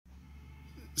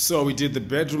So we did the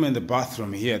bedroom and the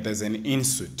bathroom here. There's an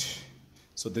in-suite.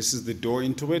 So this is the door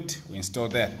into it. We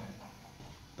installed that.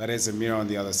 That is a mirror on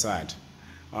the other side.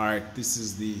 All right, this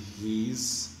is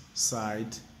his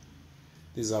side.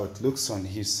 This is how it looks on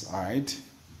his side.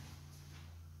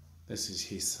 This is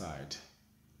his side.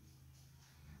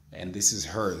 And this is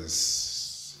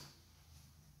hers.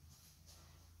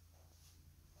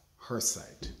 Her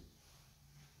side.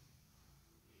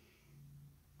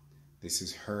 This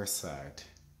is her side.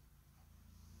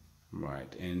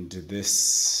 Right, and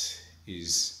this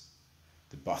is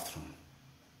the bathroom.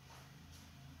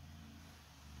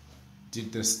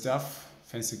 Did the stuff,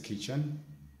 fancy kitchen.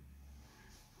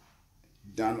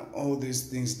 Done all these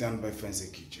things done by fancy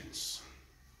kitchens.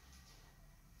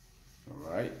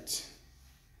 All right,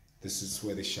 this is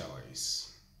where the shower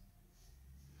is.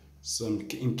 So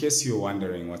in case you're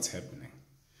wondering what's happening,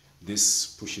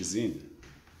 this pushes in.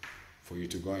 For you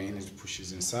to go in, it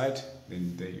pushes inside,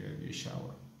 then there you have your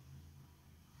shower.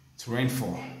 It's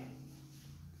rainfall.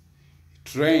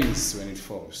 It rains when it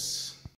falls.